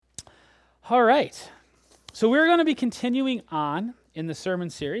All right. So we're going to be continuing on in the sermon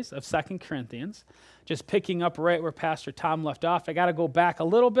series of 2 Corinthians, just picking up right where Pastor Tom left off. I got to go back a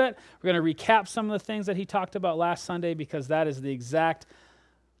little bit. We're going to recap some of the things that he talked about last Sunday because that is the exact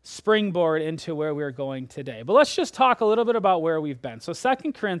springboard into where we're going today. But let's just talk a little bit about where we've been. So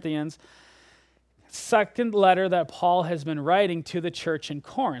 2 Corinthians, second letter that Paul has been writing to the church in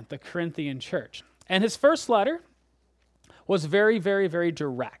Corinth, the Corinthian church. And his first letter was very, very, very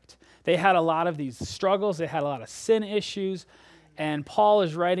direct. They had a lot of these struggles. They had a lot of sin issues. And Paul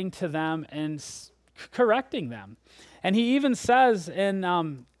is writing to them and correcting them. And he even says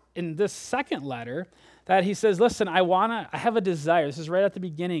in this second letter that he says, listen, I have a desire. This is right at the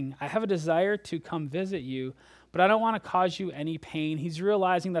beginning. I have a desire to come visit you, but I don't want to cause you any pain. He's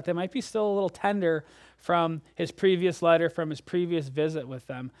realizing that they might be still a little tender from his previous letter, from his previous visit with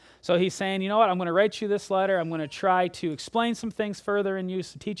them. So he's saying, you know what, I'm going to write you this letter. I'm going to try to explain some things further in you,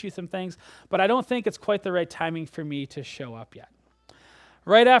 to teach you some things, but I don't think it's quite the right timing for me to show up yet.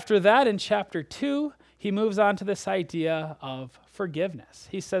 Right after that, in chapter 2, he moves on to this idea of forgiveness.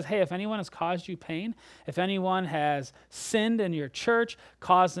 He says, hey, if anyone has caused you pain, if anyone has sinned in your church,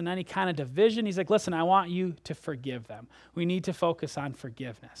 caused in any kind of division, he's like, listen, I want you to forgive them. We need to focus on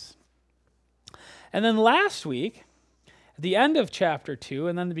forgiveness. And then last week, at the end of chapter 2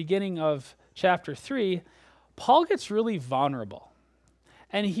 and then the beginning of chapter 3, Paul gets really vulnerable.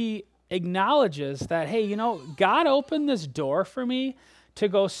 And he acknowledges that, hey, you know, God opened this door for me to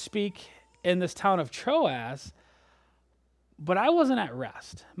go speak in this town of Troas, but I wasn't at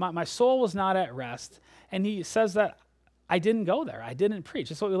rest. My soul was not at rest. And he says that I didn't go there. I didn't preach.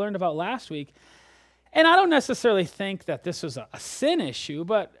 That's what we learned about last week. And I don't necessarily think that this was a sin issue,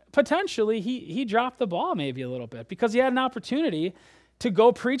 but potentially he dropped the ball maybe a little bit because he had an opportunity to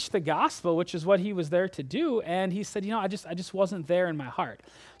go preach the gospel, which is what he was there to do. And he said, you know, I just wasn't there in my heart.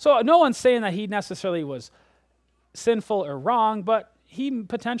 So no one's saying that he necessarily was sinful or wrong, but he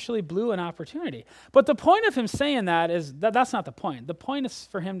potentially blew an opportunity. But the point of him saying that is that's not the point. The point is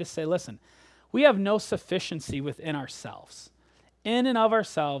for him to say, listen, we have no sufficiency within ourselves. In and of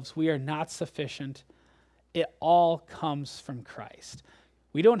ourselves, we are not sufficient. It all comes from Christ.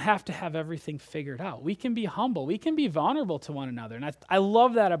 We don't have to have everything figured out. We can be humble. We can be vulnerable to one another. And I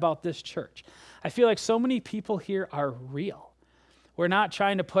love that about this church. I feel like so many people here are real. We're not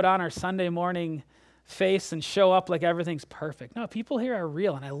trying to put on our Sunday morning face and show up like everything's perfect. No, people here are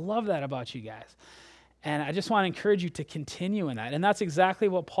real, and I love that about you guys. And I just want to encourage you to continue in that. And that's exactly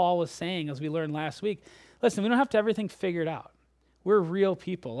what Paul was saying as we learned last week. Listen, we don't have to have everything figured out. We're real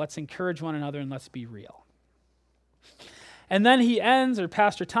people. Let's encourage one another and let's be real. And then he ends, or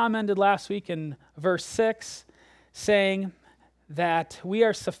Pastor Tom ended last week in verse 6, saying that we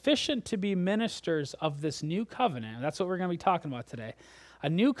are sufficient to be ministers of this new covenant. That's what we're going to be talking about today. A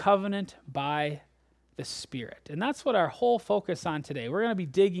new covenant by the Spirit. And that's what our whole focus on today. We're going to be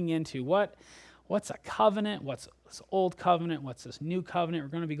digging into what's a covenant, what's this old covenant, what's this new covenant.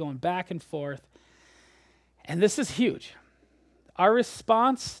 We're going to be going back and forth. And this is huge. Our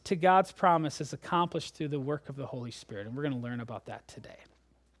response to God's promise is accomplished through the work of the Holy Spirit, and we're going to learn about that today.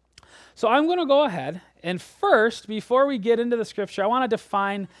 So I'm going to go ahead, and first, before we get into the scripture, I want to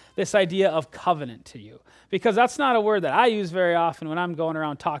define this idea of covenant to you, because that's not a word that I use very often when I'm going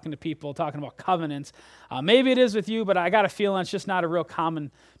around talking to people, talking about covenants. Maybe it is with you, but I got a feeling it's just not a real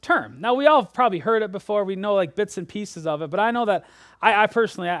common term. Now, we all have probably heard it before. We know like bits and pieces of it, but I know that I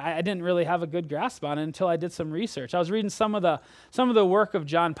personally didn't really have a good grasp on it until I did some research. I was reading some of the work of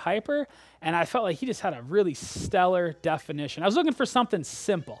John Piper, and I felt like he just had a really stellar definition. I was looking for something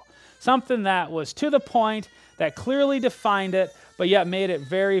simple. Something that was to the point, that clearly defined it, but yet made it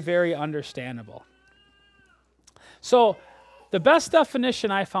very, very understandable. So the best definition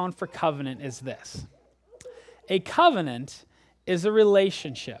I found for covenant is this. A covenant is a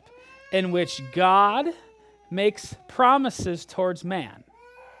relationship in which God makes promises towards man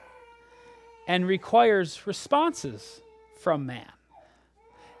and requires responses from man.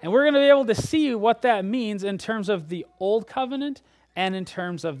 And we're going to be able to see what that means in terms of the old covenant and in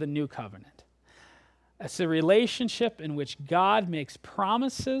terms of the new covenant. It's a relationship in which God makes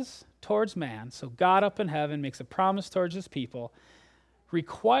promises towards man. So God up in heaven makes a promise towards his people,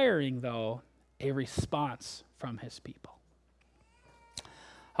 requiring, though, a response from his people.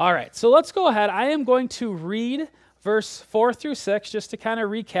 All right, so let's go ahead. I am going to read verse 4 through 6 just to kind of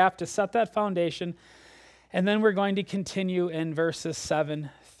recap, to set that foundation, and then we're going to continue in verses 7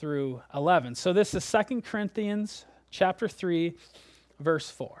 through 11. So this is 2 Corinthians chapter 3, verse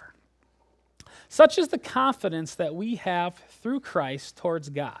 4. Such is the confidence that we have through Christ towards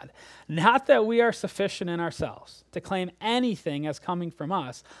God. Not that we are sufficient in ourselves to claim anything as coming from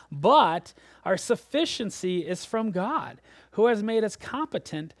us, but our sufficiency is from God, who has made us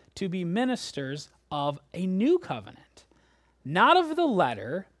competent to be ministers of a new covenant, not of the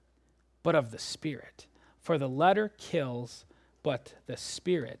letter, but of the Spirit. For the letter kills, but the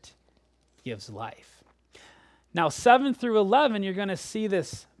Spirit gives life. Now, 7 through 11, you're going to see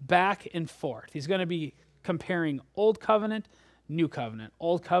this back and forth. He's going to be comparing Old Covenant, New Covenant,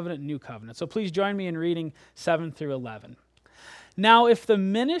 Old Covenant, New Covenant. So please join me in reading 7 through 11. Now, if the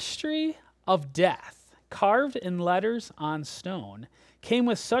ministry of death, carved in letters on stone, came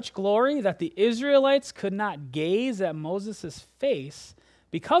with such glory that the Israelites could not gaze at Moses' face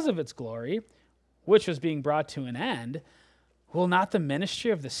because of its glory, which was being brought to an end, will not the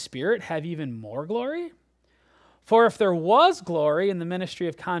ministry of the Spirit have even more glory? For if there was glory in the ministry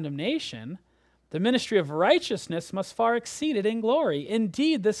of condemnation, the ministry of righteousness must far exceed it in glory.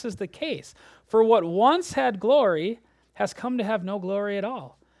 Indeed, this is the case. For what once had glory has come to have no glory at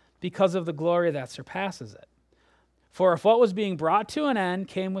all, because of the glory that surpasses it. For if what was being brought to an end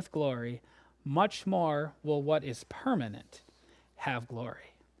came with glory, much more will what is permanent have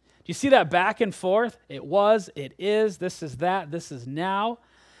glory. Do you see that back and forth? It was, it is, this is that, this is now.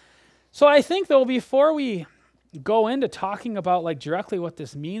 So I think, though, before we go into talking about like directly what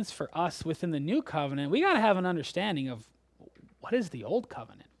this means for us within the new covenant, we got to have an understanding of what is the old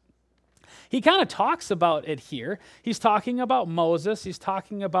covenant. He kind of talks about it here. He's talking about Moses. He's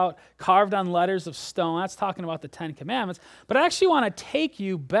talking about carved on letters of stone. That's talking about the 10 Commandments. But I actually want to take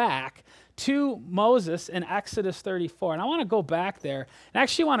you back to Moses in Exodus 34. And I want to go back there and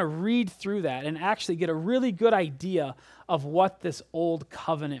actually want to read through that and actually get a really good idea of what this old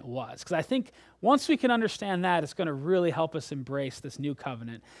covenant was. Because I think once we can understand that, it's going to really help us embrace this new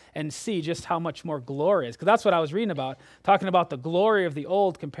covenant and see just how much more glory is. Because that's what I was reading about, talking about the glory of the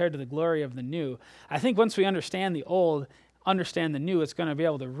old compared to the glory of the new. I think once we understand the old, understand the new, it's going to be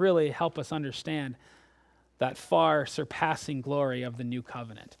able to really help us understand that far surpassing glory of the new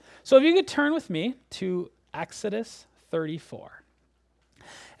covenant. So if you could turn with me to Exodus 34.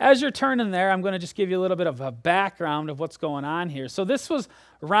 As you're turning there, I'm going to just give you a little bit of a background of what's going on here. So this was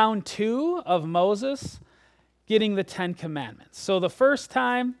round 2 of Moses getting the 10 Commandments. So the first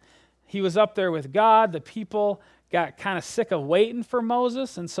time he was up there with God, the people got kind of sick of waiting for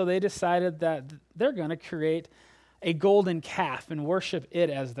Moses, and so they decided that they're going to create a golden calf and worship it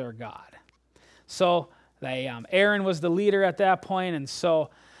as their God. So Aaron was the leader at that point, and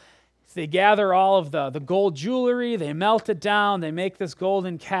so they gather all of the gold jewelry, they melt it down, they make this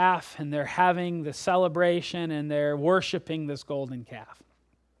golden calf, and they're having the celebration, and they're worshiping this golden calf.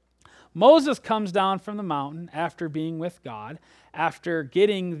 Moses comes down from the mountain after being with God, after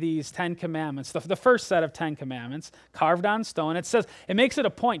getting these 10 commandments, the first set of 10 commandments, carved on stone. It makes it a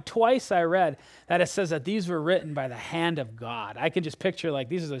point, twice I read, that it says that these were written by the hand of God. I can just picture like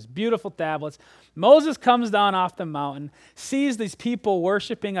these are those beautiful tablets. Moses comes down off the mountain, sees these people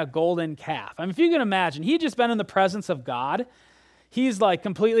worshiping a golden calf. I mean, if you can imagine, he'd just been in the presence of God. He's like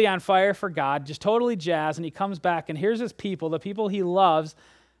completely on fire for God, just totally jazzed, and he comes back, and here's his people, the people he loves,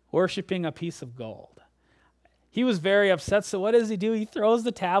 worshiping a piece of gold. He was very upset, so what does he do? He throws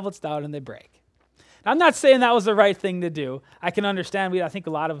the tablets down and they break. Now, I'm not saying that was the right thing to do. I can understand, I think a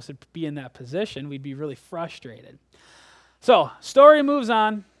lot of us would be in that position. We'd be really frustrated. So, story moves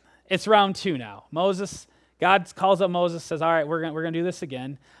on. It's round 2 now. God calls up Moses, says, all right, we're going to do this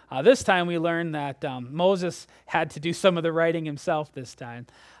again. This time we learn that Moses had to do some of the writing himself this time.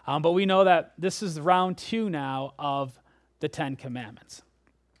 But we know that this is round 2 now of the 10 Commandments.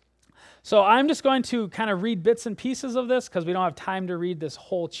 So I'm just going to kind of read bits and pieces of this because we don't have time to read this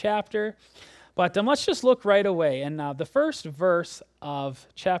whole chapter. But let's just look right away. And the first verse of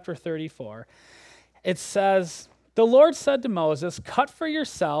chapter 34, it says, "The Lord said to Moses, 'Cut for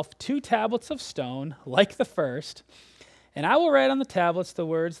yourself 2 tablets of stone like the first, and I will write on the tablets the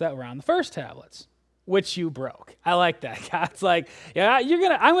words that were on the first tablets, which you broke.'" I like that. God's like, yeah,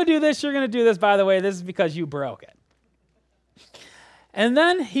 I'm going to do this. You're going to do this. By the way, this is because you broke it. And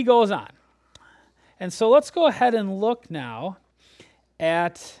then he goes on. And so let's go ahead and look now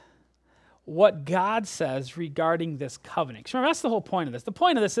at what God says regarding this covenant. 'Cause remember, that's the whole point of this. The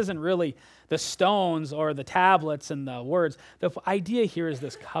point of this isn't really the stones or the tablets and the words. The idea here is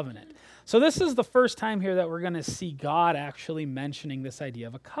this covenant. So this is the first time here that we're going to see God actually mentioning this idea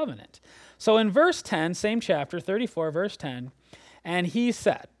of a covenant. So in verse 10, same chapter, 34, verse 10, and he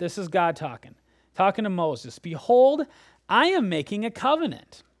said, this is God talking to Moses, "Behold, I am making a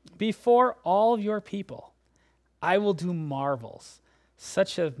covenant before all of your people. I will do marvels,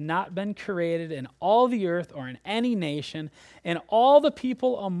 such have not been created in all the earth or in any nation, and all the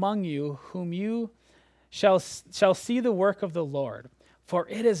people among you whom you shall see the work of the Lord. For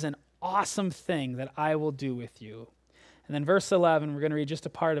it is an awesome thing that I will do with you. And then verse 11, we're going to read just a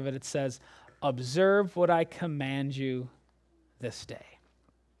part of it. It says, observe what I command you this day.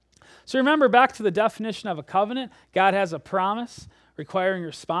 So remember, back to the definition of a covenant, God has a promise requiring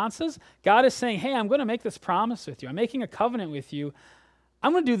responses. God is saying, hey, I'm going to make this promise with you. I'm making a covenant with you.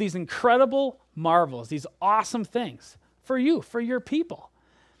 I'm going to do these incredible marvels, these awesome things for you, for your people.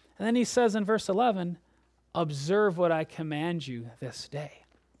 And then he says in verse 11, observe what I command you this day.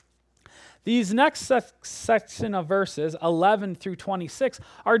 These next section of verses, 11 through 26,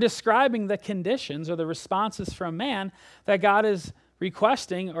 are describing the conditions or the responses from man that God is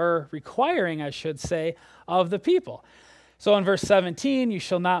requesting, or requiring, I should say, of the people. So in verse 17, you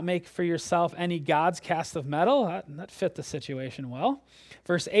shall not make for yourself any gods cast of metal. That fit the situation well.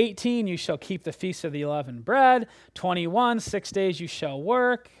 Verse 18, you shall keep the feast of the unleavened bread. 21, 6 days you shall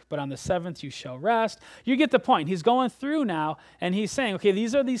work, but on the seventh you shall rest. You get the point. He's going through now, and he's saying, okay,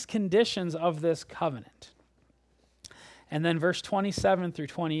 these are these conditions of this covenant. And then verse 27 through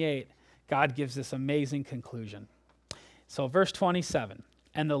 28, God gives this amazing conclusion. So verse 27,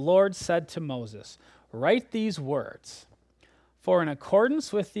 and the Lord said to Moses, write these words, for in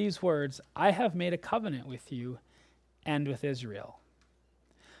accordance with these words, I have made a covenant with you and with Israel.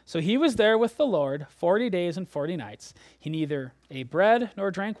 So he was there with the Lord 40 days and 40 nights. He neither ate bread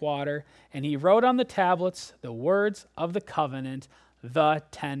nor drank water, and he wrote on the tablets the words of the covenant, the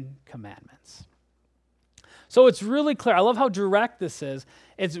 10 Commandments. So it's really clear. I love how direct this is.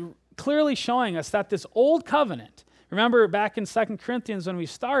 It's clearly showing us that this old covenant, remember back in 2 Corinthians when we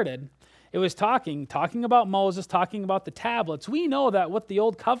started, it was talking about Moses, talking about the tablets. We know that what the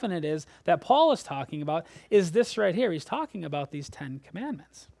old covenant is that Paul is talking about is this right here. He's talking about these 10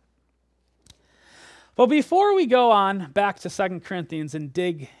 commandments. But before we go on back to 2 Corinthians and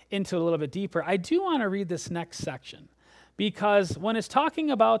dig into it a little bit deeper, I do want to read this next section, because when it's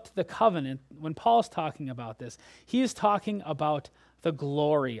talking about the covenant, when Paul's talking about this, he is talking about the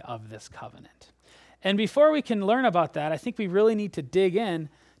glory of this covenant. And before we can learn about that, I think we really need to dig in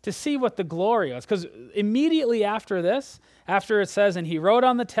to see what the glory was. Because immediately after this, after it says, and he wrote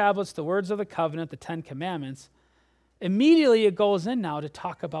on the tablets the words of the covenant, the 10 Commandments, immediately it goes in now to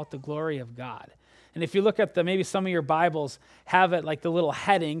talk about the glory of God. And if you look at maybe some of your Bibles have it like the little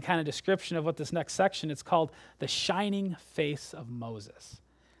heading kind of description of what this next section, it's called the shining face of Moses.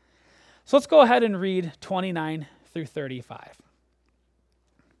 So let's go ahead and read 29 through 35.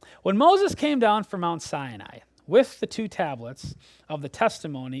 When Moses came down from Mount Sinai with the 2 tablets of the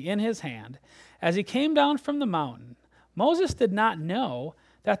testimony in his hand, as he came down from the mountain, Moses did not know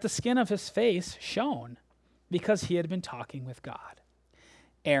that the skin of his face shone, because he had been talking with God.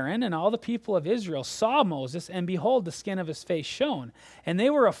 Aaron and all the people of Israel saw Moses, and behold, the skin of his face shone, and they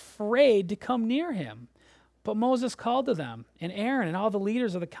were afraid to come near him. But Moses called to them, and Aaron and all the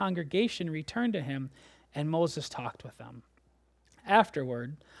leaders of the congregation returned to him, and Moses talked with them.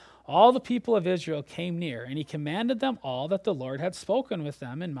 Afterward, all the people of Israel came near, and he commanded them all that the Lord had spoken with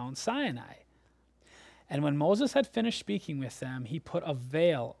them in Mount Sinai. And when Moses had finished speaking with them, he put a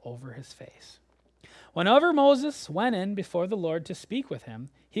veil over his face. Whenever Moses went in before the Lord to speak with him,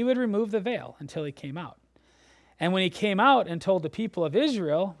 he would remove the veil until he came out. And when he came out and told the people of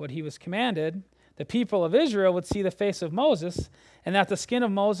Israel what he was commanded, the people of Israel would see the face of Moses, and that the skin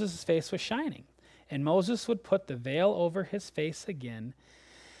of Moses' face was shining. And Moses would put the veil over his face again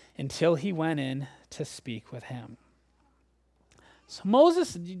until he went in to speak with him. So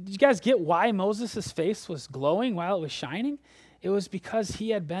Moses, did you guys get why Moses' face was glowing while it was shining? It was because he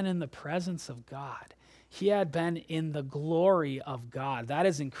had been in the presence of God. He had been in the glory of God. That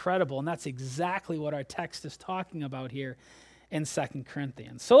is incredible, and that's exactly what our text is talking about here in 2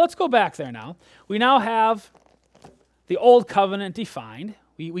 Corinthians. So let's go back there now. We now have the old covenant defined.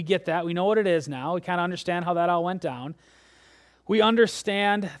 We get that. We know what it is now. We kind of understand how that all went down. We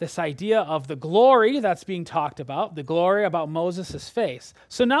understand this idea of the glory that's being talked about, the glory about Moses' face.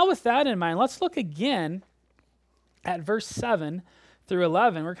 So now with that in mind, let's look again at verse 7 through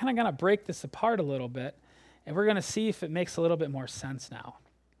 11. We're kind of going to break this apart a little bit, and we're going to see if it makes a little bit more sense now.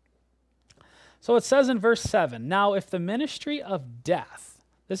 So it says in verse 7, now if the ministry of death,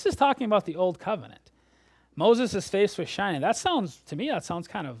 this is talking about the old covenant, Moses' face was shining. That sounds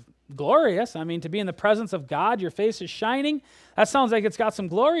kind of glorious. I mean, to be in the presence of God, your face is shining. That sounds like it's got some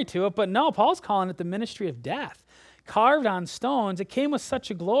glory to it, but no, Paul's calling it the ministry of death. Carved on stones, it came with such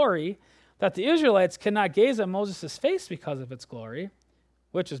a glory that the Israelites could not gaze at Moses' face because of its glory,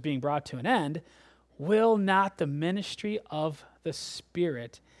 which is being brought to an end. will not the ministry of the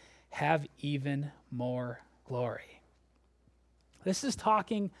Spirit have even more glory? This is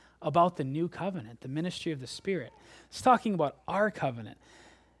talking about the new covenant, the ministry of the Spirit. It's talking about our covenant.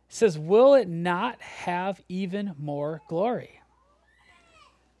 It says, will it not have even more glory?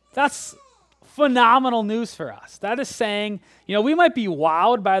 That's phenomenal news for us. That is saying, we might be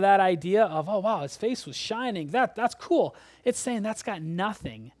wowed by that idea of, oh, wow, his face was shining. That's cool. It's saying that's got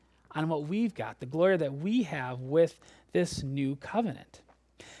nothing on what we've got, the glory that we have with this new covenant.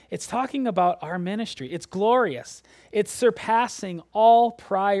 It's talking about our ministry. It's glorious. It's surpassing all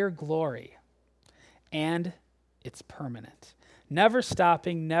prior glory. And it's permanent. Never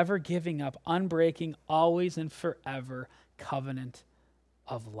stopping, never giving up, unbreaking, always and forever covenant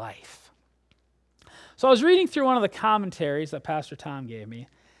of life. So I was reading through one of the commentaries that Pastor Tom gave me,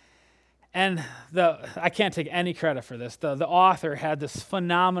 and I can't take any credit for this. The author had this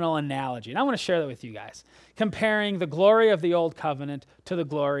phenomenal analogy, and I want to share that with you guys, comparing the glory of the old covenant to the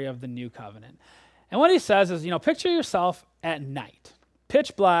glory of the new covenant. And what he says is, picture yourself at night,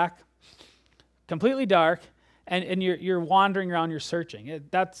 pitch black, completely dark, and you're wandering around, you're searching.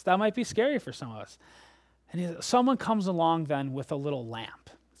 That might be scary for some of us. And someone comes along then with a little lamp.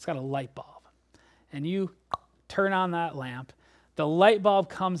 It's got a light bulb. And you turn on that lamp, the light bulb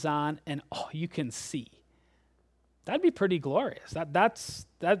comes on, and you can see. That'd be pretty glorious. That's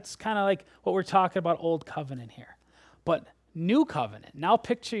kind of like what we're talking about old covenant here. But new covenant, now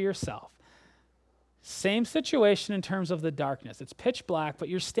picture yourself. Same situation in terms of the darkness. It's pitch black, but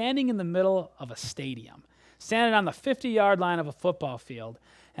you're standing in the middle of a stadium, standing on the 50-yard line of a football field,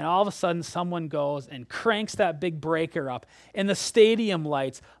 and all of a sudden someone goes and cranks that big breaker up, and the stadium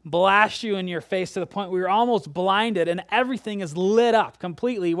lights blast you in your face to the point where you're almost blinded, and everything is lit up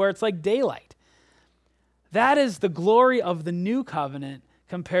completely where it's like daylight. That is the glory of the new covenant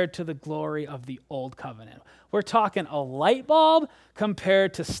compared to the glory of the old covenant. We're talking a light bulb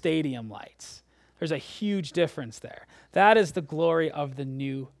compared to stadium lights. There's a huge difference there. That is the glory of the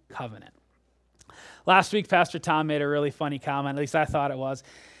new covenant. Last week, Pastor Tom made a really funny comment, at least I thought it was.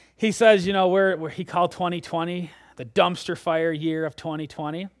 He says, he called 2020 the dumpster fire year of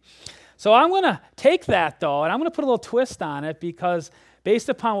 2020. So I'm going to take that, though, and I'm going to put a little twist on it, because based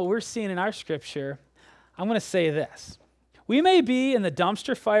upon what we're seeing in our scripture, I'm going to say this. We may be in the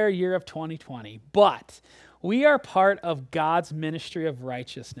dumpster fire year of 2020, but we are part of God's ministry of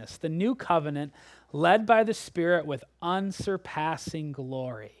righteousness, the new covenant led by the Spirit with unsurpassing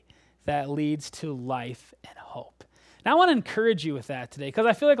glory that leads to life and hope. Now I want to encourage you with that today, because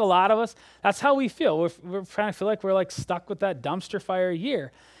I feel like a lot of us, that's how we feel. We're trying to feel like we're like stuck with that dumpster fire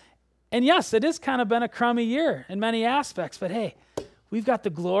year. And yes, it has kind of been a crummy year in many aspects, but hey, we've got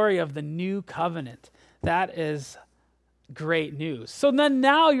the glory of the new covenant. That is great news. So then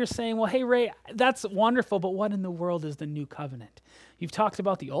now you're saying, well, hey, Ray, that's wonderful, but what in the world is the new covenant? You've talked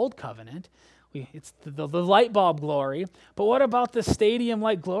about the old covenant. It's the light bulb glory, but what about the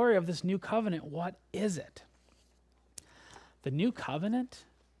stadium-like glory of this new covenant? What is it? The new covenant,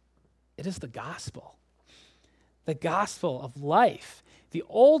 it is the gospel of life. The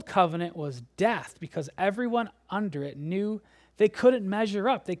old covenant was death, because everyone under it knew they couldn't measure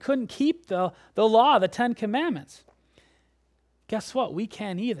up. They couldn't keep the law, the 10 Commandments. Guess what? We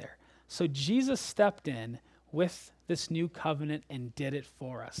can't either. So Jesus stepped in with this new covenant and did it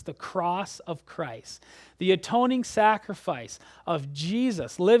for us. The cross of Christ, the atoning sacrifice of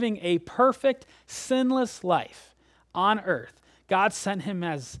Jesus living a perfect, sinless life on earth. God sent him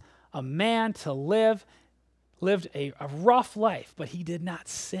as a man to lived a rough life, but he did not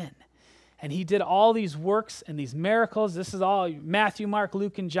sin. And he did all these works and these miracles. This is all Matthew, Mark,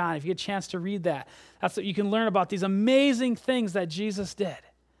 Luke, and John. If you get a chance to read that, that's what you can learn about, these amazing things that Jesus did.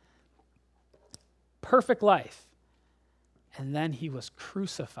 Perfect life. And then he was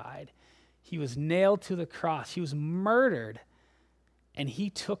crucified. He was nailed to the cross. He was murdered. And he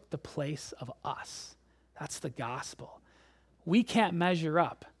took the place of us. That's the gospel. We can't measure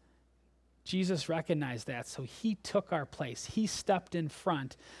up. Jesus recognized that, so he took our place. He stepped in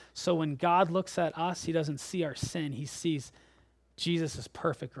front. So when God looks at us, he doesn't see our sin. He sees Jesus'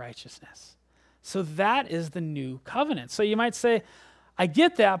 perfect righteousness. So that is the new covenant. So you might say, I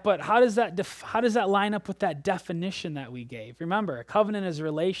get that, but how does that line up with that definition that we gave? Remember, a covenant is a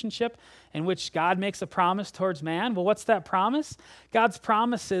relationship in which God makes a promise towards man. Well, what's that promise? God's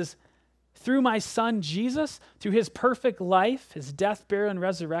promise is, through my son Jesus, through his perfect life, his death, burial, and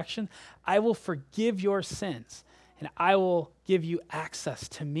resurrection, I will forgive your sins, and I will give you access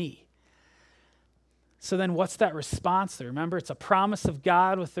to me. So then what's that response there? Remember, it's a promise of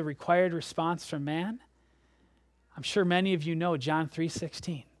God with the required response from man. I'm sure many of you know John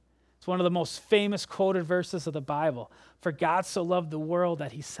 3:16. It's one of the most famous quoted verses of the Bible. For God so loved the world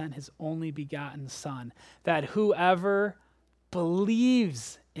that he sent his only begotten Son, that whoever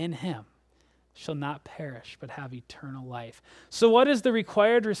believes in him shall not perish, but have eternal life. So what is the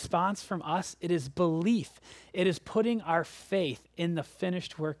required response from us? It is belief. It is putting our faith in the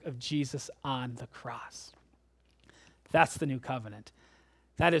finished work of Jesus on the cross. That's the new covenant.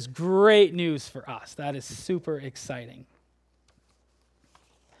 That is great news for us. That is super exciting.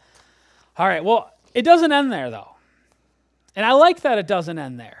 All right, well, it doesn't end there, though. And I like that it doesn't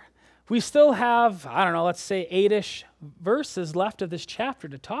end there. We still have, let's say 8-ish verses left of this chapter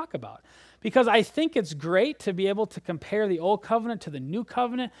to talk about. Because I think it's great to be able to compare the old covenant to the new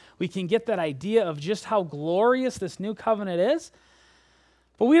covenant. We can get that idea of just how glorious this new covenant is.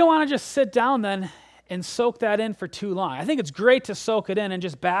 But we don't want to just sit down then and soak that in for too long. I think it's great to soak it in and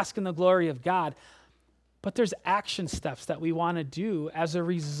just bask in the glory of God. But there's action steps that we want to do as a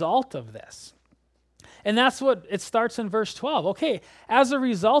result of this. And that's what it starts in verse 12. Okay, as a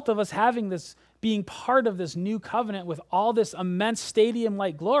result of us having this, being part of this new covenant with all this immense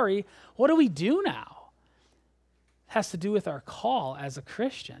stadium-like glory, what do we do now? It has to do with our call as a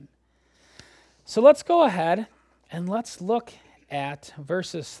Christian. So let's go ahead and let's look at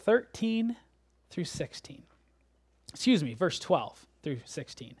verses 13 through 16. Verse 12 through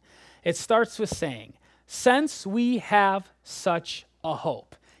 16. It starts with saying, since we have such a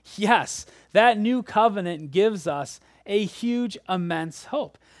hope. Yes, that new covenant gives us a huge, immense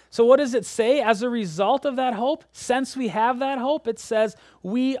hope. So what does it say as a result of that hope? Since we have that hope, it says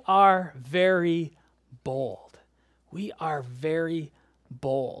we are very bold. We are very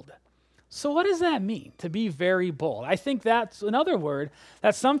bold. So what does that mean, to be very bold? I think that's another word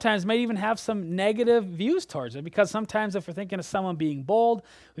that sometimes might even have some negative views towards it, because sometimes if we're thinking of someone being bold,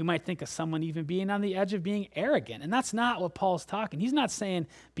 we might think of someone even being on the edge of being arrogant. And that's not what Paul's talking. He's not saying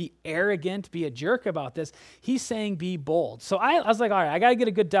be arrogant, be a jerk about this. He's saying be bold. So I was like, all right, I got to get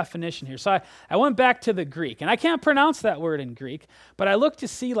a good definition here. So I went back to the Greek, and I can't pronounce that word in Greek, but I looked to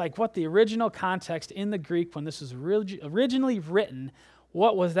see like what the original context in the Greek when this was originally written,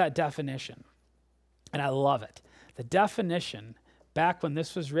 what was that definition? And I love it. The definition, back when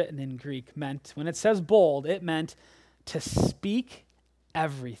this was written in Greek, meant, when it says bold, it meant to speak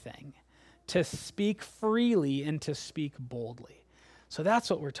everything, to speak freely, and to speak boldly. So that's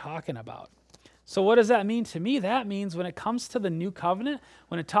what we're talking about. So what does that mean to me? That means when it comes to the new covenant,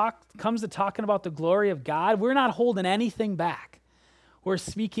 when it comes to talking about the glory of God, we're not holding anything back. We're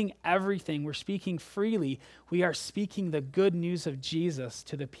speaking everything. We're speaking freely. We are speaking the good news of Jesus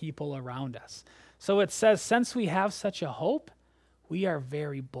to the people around us. So it says, since we have such a hope, we are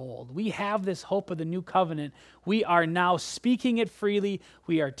very bold. We have this hope of the new covenant. We are now speaking it freely.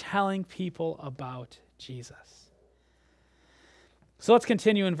 We are telling people about Jesus. So let's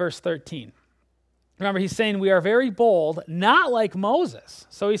continue in verse 13. Remember, he's saying we are very bold, not like Moses.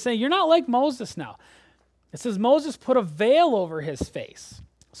 So he's saying, you're not like Moses now. It says Moses put a veil over his face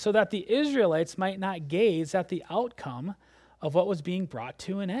so that the Israelites might not gaze at the outcome of what was being brought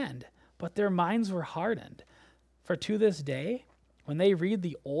to an end, but their minds were hardened. For to this day, when they read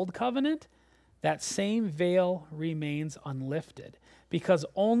the old covenant, that same veil remains unlifted, because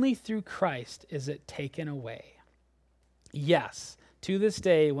only through Christ is it taken away. Yes, to this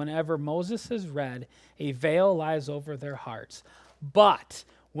day, whenever Moses is read, a veil lies over their hearts. But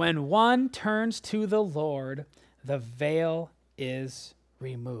when one turns to the Lord, the veil is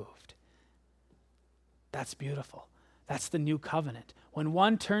removed. That's beautiful. That's the new covenant. When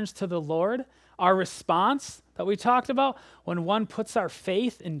one turns to the Lord, our response that we talked about, when one puts our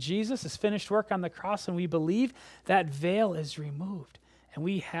faith in Jesus, his finished work on the cross, and we believe, that veil is removed. And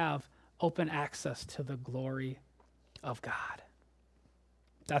we have open access to the glory of God.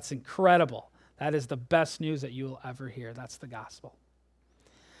 That's incredible. That is the best news that you will ever hear. That's the gospel.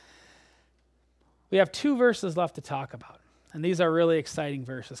 We have 2 verses left to talk about, and these are really exciting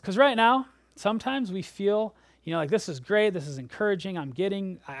verses. Because right now, sometimes we feel, like this is great, this is encouraging,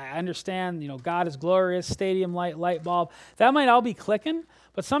 I understand, God is glorious, stadium light bulb. That might all be clicking,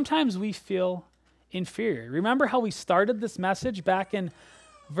 but sometimes we feel inferior. Remember how we started this message back in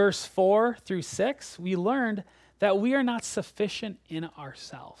verse 4 through 6? We learned that we are not sufficient in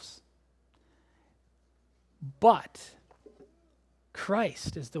ourselves. But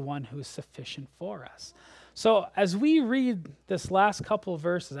Christ is the one who is sufficient for us. So as we read this last couple of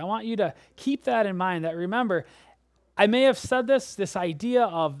verses, I want you to keep that in mind, that remember, I may have said this idea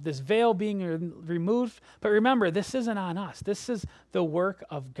of this veil being removed, but remember, this isn't on us. This is the work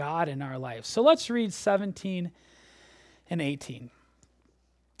of God in our lives. So let's read 17 and 18.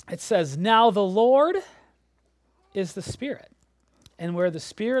 It says, now the Lord is the Spirit, And where the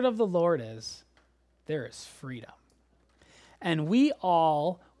Spirit of the Lord is, there is freedom. And we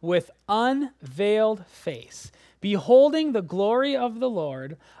all, with unveiled face, beholding the glory of the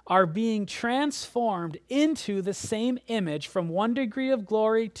Lord, are being transformed into the same image from one degree of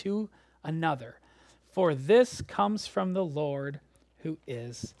glory to another. For this comes from the Lord, who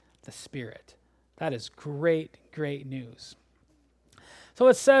is the Spirit. That is great, great news. So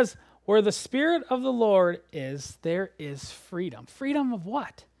it says, where the Spirit of the Lord is, there is freedom. Freedom of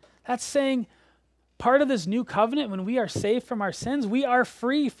what? That's saying part of this new covenant, when we are saved from our sins, we are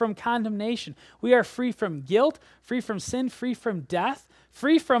free from condemnation. We are free from guilt, free from sin, free from death,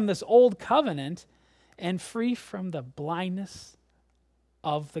 free from this old covenant, and free from the blindness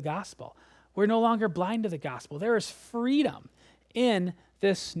of the gospel. We're no longer blind to the gospel. There is freedom in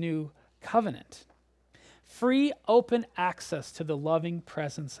this new covenant. Free, open access to the loving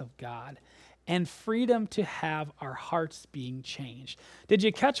presence of God, and freedom to have our hearts being changed. Did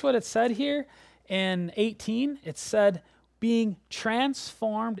you catch what it said here in 18? It said, being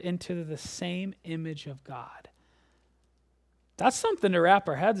transformed into the same image of God. That's something to wrap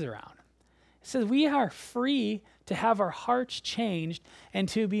our heads around. It says we are free to have our hearts changed and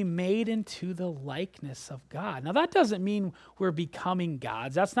to be made into the likeness of God. Now, that doesn't mean we're becoming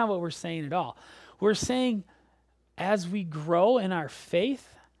gods. That's not what we're saying at all. We're saying as we grow in our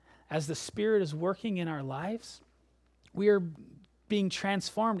faith, as the Spirit is working in our lives, we are being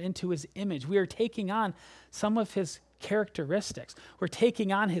transformed into his image. We are taking on some of his characteristics. We're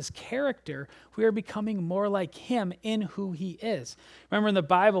taking on his character. We are becoming more like him in who he is. Remember in the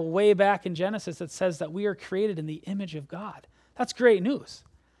Bible, way back in Genesis, it says that we are created in the image of God. That's great news.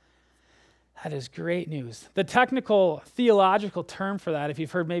 That is great news. The technical theological term for that, if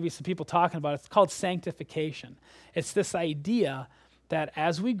you've heard maybe some people talking about it, it's called sanctification. It's this idea that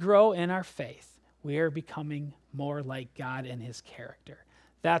as we grow in our faith, we are becoming more like God and his character.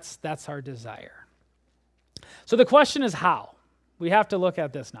 That's our desire. So the question is how? We have to look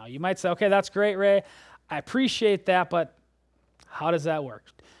at this now. You might say, okay, that's great, Ray. I appreciate that, but how does that work?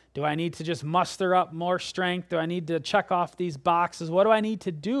 Do I need to just muster up more strength? Do I need to check off these boxes? What do I need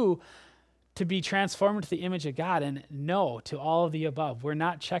to do to be transformed into the image of God? And no to all of the above. We're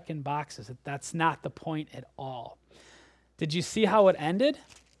not checking boxes. That's not the point at all. Did you see how it ended?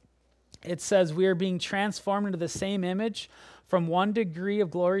 It says we are being transformed into the same image from one degree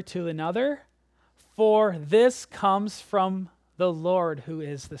of glory to another. For this comes from the Lord, who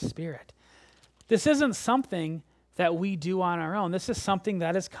is the Spirit. This isn't something that we do on our own. This is something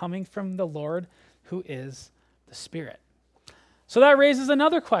that is coming from the Lord, who is the Spirit. So that raises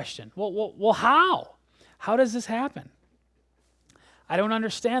another question. Well, how? How does this happen? I don't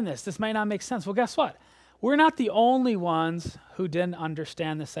understand this. This might not make sense. Well, guess what? We're not the only ones who didn't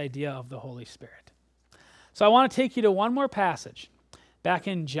understand this idea of the Holy Spirit. So I want to take you to one more passage back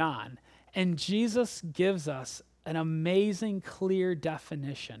in John, and Jesus gives us an amazing, clear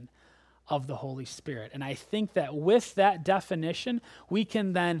definition of the Holy Spirit. And I think that with that definition, we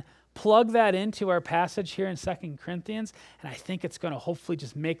can then plug that into our passage here in 2 Corinthians, and I think it's going to hopefully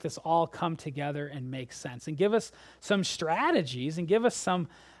just make this all come together and make sense and give us some strategies and give us some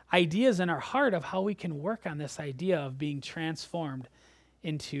ideas in our heart of how we can work on this idea of being transformed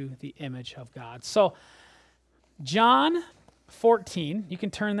into the image of God. So John 14, you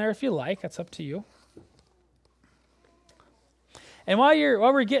can turn there if you like. That's up to you. And while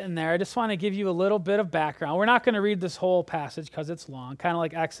we're getting there, I just want to give you a little bit of background. We're not going to read this whole passage because it's long, kind of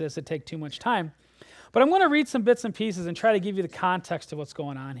like Exodus. It'd take too much time. But I'm going to read some bits and pieces and try to give you the context of what's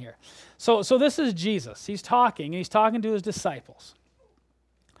going on here. So this is Jesus. He's talking, and he's talking to his disciples.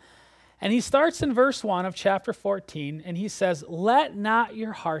 And he starts in verse 1 of chapter 14, and he says, "Let not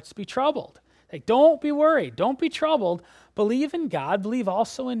your hearts be troubled." Like, don't be worried. Don't be troubled. Believe in God. Believe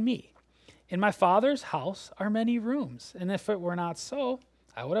also in me. In my Father's house are many rooms, and if it were not so,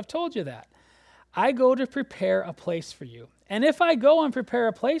 I would have told you that. I go to prepare a place for you. And if I go and prepare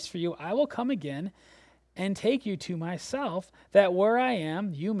a place for you, I will come again and take you to myself, that where I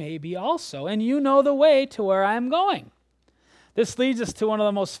am, you may be also. And you know the way to where I am going. This leads us to one of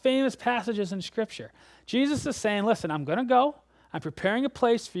the most famous passages in Scripture. Jesus is saying, listen, I'm going to go. I'm preparing a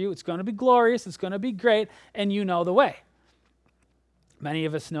place for you. It's going to be glorious. It's going to be great. And you know the way. Many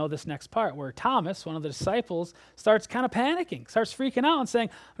of us know this next part where Thomas, one of the disciples, starts kind of panicking, starts freaking out and saying,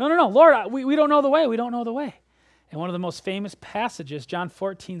 no, Lord, we don't know the way. We don't know the way. And one of the most famous passages, John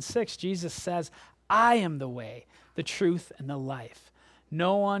 14:6, Jesus says, I am the way, the truth, and the life.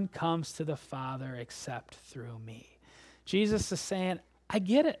 No one comes to the Father except through me. Jesus is saying, I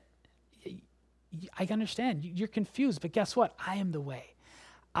get it. I understand. You're confused, but guess what? I am the way.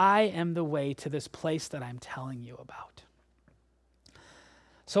 I am the way to this place that I'm telling you about.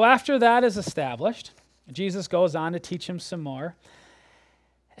 So after that is established, Jesus goes on to teach him some more.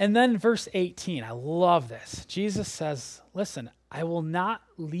 And then verse 18, I love this. Jesus says, listen, I will not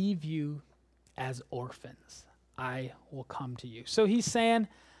leave you as orphans. I will come to you. So he's saying,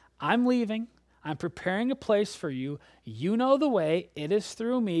 I'm leaving. I'm preparing a place for you. You know the way. It is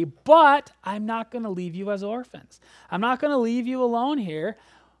through me, but I'm not going to leave you as orphans. I'm not going to leave you alone here.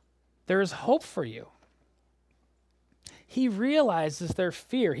 There is hope for you. He realizes their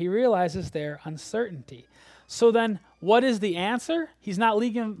fear. He realizes their uncertainty. So then what is the answer? He's not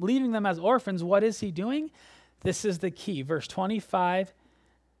leaving them as orphans. What is he doing? This is the key. Verse 25,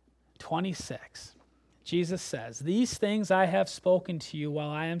 26. Jesus says, these things I have spoken to you while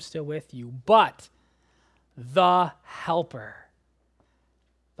I am still with you, but the Helper,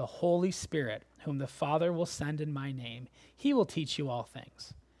 the Holy Spirit, whom the Father will send in my name, he will teach you all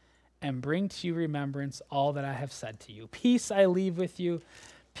things and bring to you remembrance all that I have said to you. Peace I leave with you,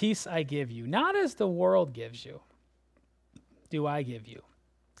 peace I give you. Not as the world gives you, do I give you.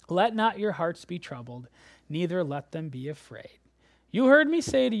 Let not your hearts be troubled, neither let them be afraid. You heard me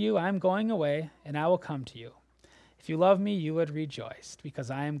say to you, I am going away, and I will come to you. If you love me, you would rejoice, because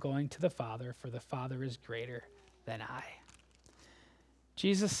I am going to the Father, for the Father is greater than I.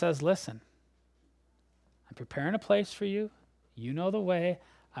 Jesus says, listen, I'm preparing a place for you. You know the way.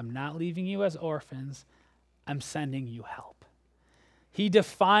 I'm not leaving you as orphans. I'm sending you help. He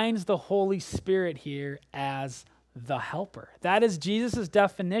defines the Holy Spirit here as the helper. That is Jesus'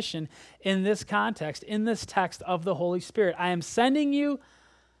 definition in this context, in this text of the Holy Spirit. I am sending you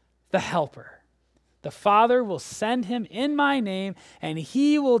the helper. The Father will send him in my name, and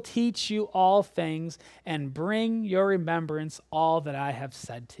he will teach you all things and bring your remembrance all that I have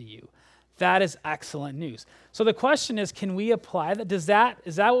said to you. That is excellent news. So the question is, can we apply that? Is that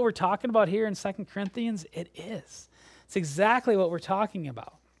what we're talking about here in 2 Corinthians? It is. It's exactly what we're talking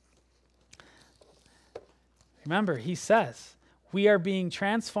about. Remember, he says, we are being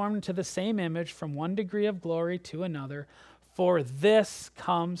transformed into the same image from one degree of glory to another, for this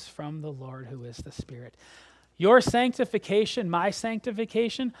comes from the Lord who is the Spirit. Your sanctification, my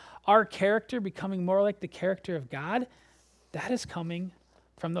sanctification, our character becoming more like the character of God, that is coming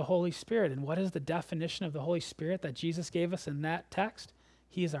from the Holy Spirit. And what is the definition of the Holy Spirit that Jesus gave us in that text?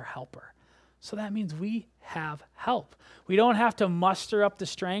 He is our helper. So that means we have help. We don't have to muster up the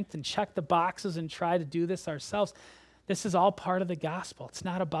strength and check the boxes and try to do this ourselves. This is all part of the gospel. It's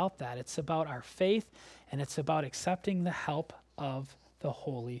not about that. It's about our faith, and it's about accepting the help of the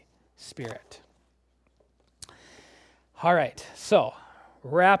Holy Spirit. All right, so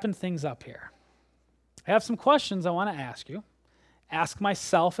wrapping things up here. I have some questions I want to ask you. Ask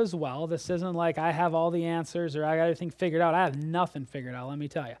myself as well. This isn't like I have all the answers or I got everything figured out. I have nothing figured out, let me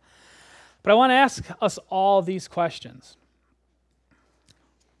tell you. But I want to ask us all these questions.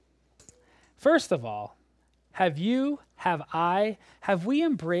 First of all, have we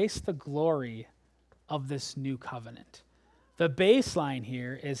embraced the glory of this new covenant? The baseline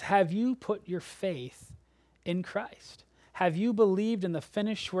here is, have you put your faith in Christ? Have you believed in the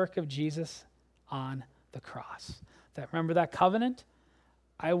finished work of Jesus on the cross? Remember that covenant?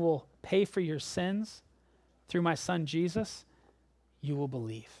 I will pay for your sins through my son Jesus. You will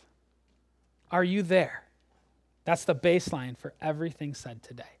believe. Are you there? That's the baseline for everything said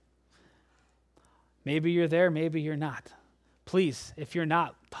today. Maybe you're there, maybe you're not. Please, if you're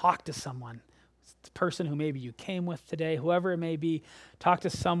not, talk to someone. The person who maybe you came with today, whoever it may be, talk to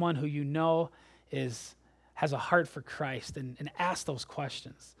someone who you know has a heart for Christ and ask those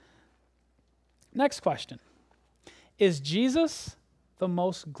questions. Next question. Is Jesus the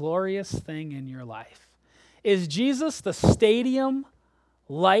most glorious thing in your life? Is Jesus the stadium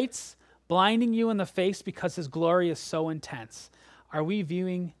lights blinding you in the face because his glory is so intense? Are we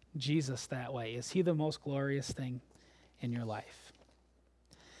viewing Jesus that way? Is he the most glorious thing in your life?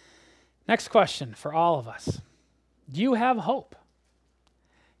 Next question for all of us. Do you have hope?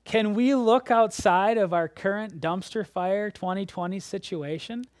 Can we look outside of our current dumpster fire 2020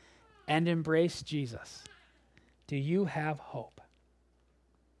 situation and embrace Jesus? Do you have hope?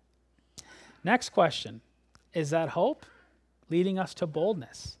 Next question. Is that hope leading us to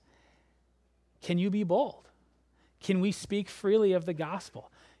boldness? Can you be bold? Can we speak freely of the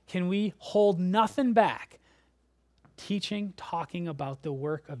gospel? Can we hold nothing back, teaching, talking about the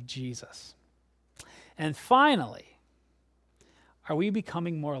work of Jesus? And finally, are we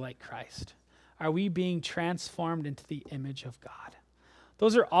becoming more like Christ? Are we being transformed into the image of God?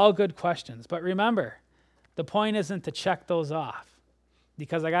 Those are all good questions, but remember, the point isn't to check those off,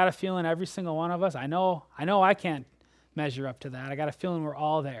 because I got a feeling every single one of us, I know I can't measure up to that. I got a feeling we're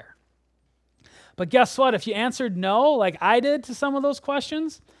all there. But guess what? If you answered no, like I did to some of those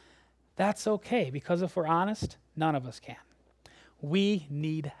questions, that's okay, because if we're honest, none of us can. We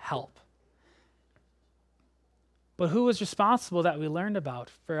need help. But who was responsible that we learned about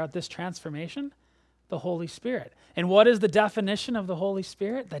for this transformation? The Holy Spirit. And what is the definition of the Holy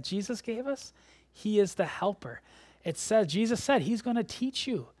Spirit that Jesus gave us? He is the helper. It says, Jesus said, he's going to teach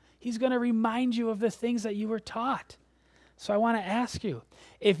you. He's going to remind you of the things that you were taught. So I want to ask you,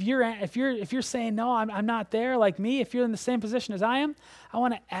 if you're saying, no, I'm not there like me, if you're in the same position as I am, I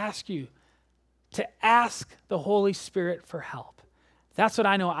want to ask you to ask the Holy Spirit for help. That's what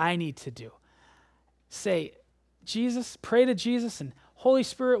I know I need to do. Say, Jesus, pray to Jesus, and Holy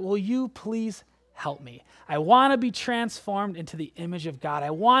Spirit, will you please help me? I want to be transformed into the image of God. I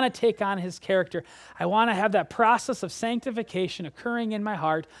want to take on his character. I want to have that process of sanctification occurring in my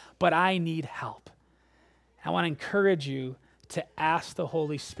heart, but I need help. I want to encourage you to ask the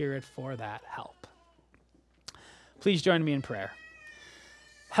Holy Spirit for that help. Please join me in prayer.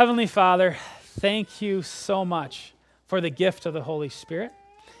 Heavenly Father, thank you so much for the gift of the Holy Spirit.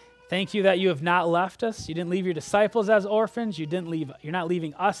 Thank you that you have not left us. You didn't leave your disciples as orphans. You're not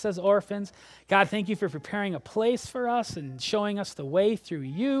leaving us as orphans. God, thank you for preparing a place for us and showing us the way through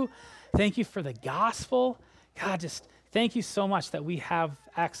you. Thank you for the gospel. God, just thank you so much that we have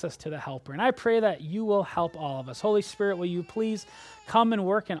access to the helper. And I pray that you will help all of us. Holy Spirit, will you please come and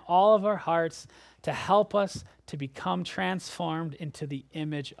work in all of our hearts to help us to become transformed into the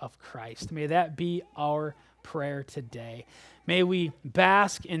image of Christ. May that be our prayer today. May we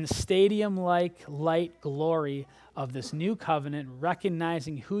bask in stadium-like light glory of this new covenant,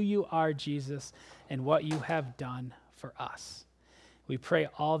 recognizing who you are, Jesus, and what you have done for us. We pray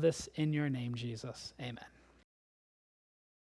all this in your name, Jesus. Amen.